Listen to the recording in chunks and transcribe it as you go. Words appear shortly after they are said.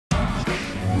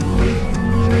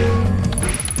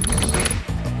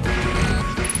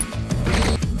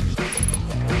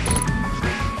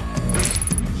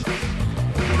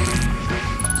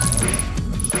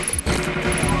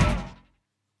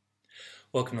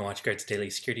Welcome to WatchGuard's Daily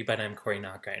Security Bite. I'm Corey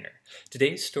Nachreiner.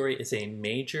 Today's story is a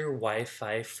major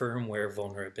Wi-Fi firmware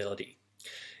vulnerability.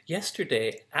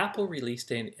 Yesterday, Apple released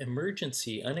an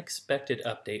emergency unexpected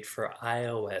update for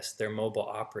iOS, their mobile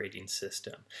operating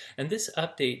system. And this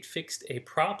update fixed a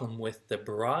problem with the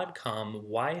Broadcom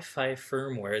Wi-Fi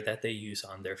firmware that they use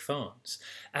on their phones.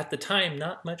 At the time,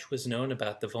 not much was known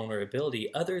about the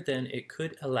vulnerability other than it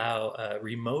could allow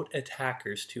remote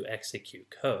attackers to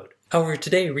execute code. However,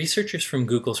 today, researchers from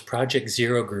Google's Project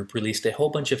Zero group released a whole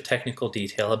bunch of technical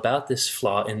detail about this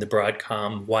flaw in the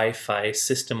Broadcom Wi-Fi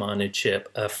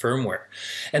system-on-a-chip firmware.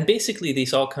 And basically,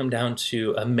 these all come down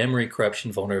to a memory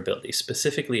corruption vulnerability,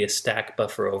 specifically a stack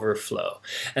buffer overflow.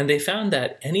 And they found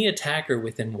that any attacker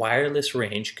within wireless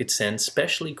range could send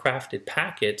specially crafted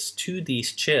packets to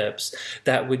these chips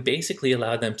that would basically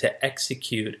allow them to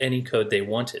execute any code they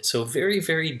wanted. So very,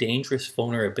 very dangerous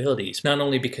vulnerabilities, not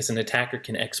only because an attacker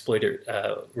can exploit it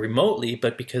remotely,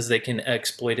 but because they can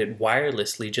exploit it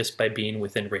wirelessly just by being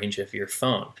within range of your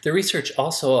phone. The research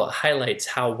also highlights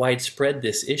how widespread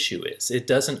this issue is. It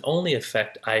doesn't only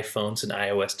affect iPhones and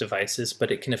iOS devices,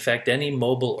 but it can affect any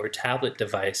mobile or tablet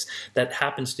device that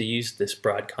happens to use this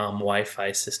Broadcom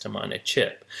Wi-Fi system on a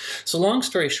chip. So long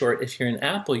story short, if you're an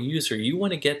Apple user, you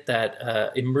want to get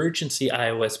that emergency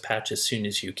iOS patch as soon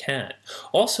as you can.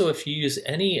 Also, if you use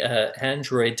any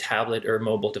Android tablet or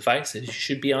mobile devices, you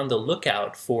should be on the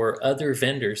lookout for other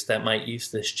vendors that might use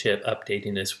this chip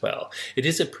updating as well. It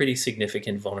is a pretty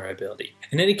significant vulnerability.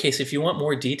 In any case, if you want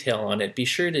more detail on it, be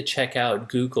sure to check out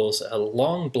Google's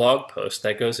long blog post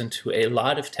that goes into a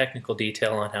lot of technical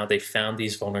detail on how they found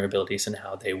these vulnerabilities and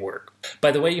how they work.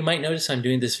 By the way, you might notice I'm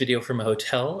doing this video from a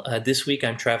hotel. This week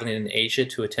I'm traveling in Asia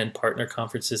to attend partner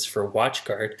conferences for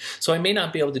WatchGuard, so I may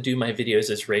not be able to do my videos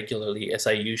as regularly as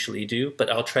I usually do, but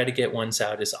I'll try to get ones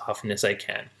out as often as I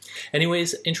can.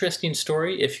 Anyways, interesting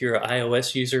story. If you're an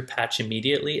iOS user, patch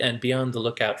immediately and be on the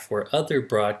lookout for other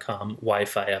Broadcom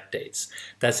Wi-Fi updates.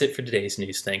 That's it for today's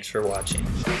news. Thanks for watching.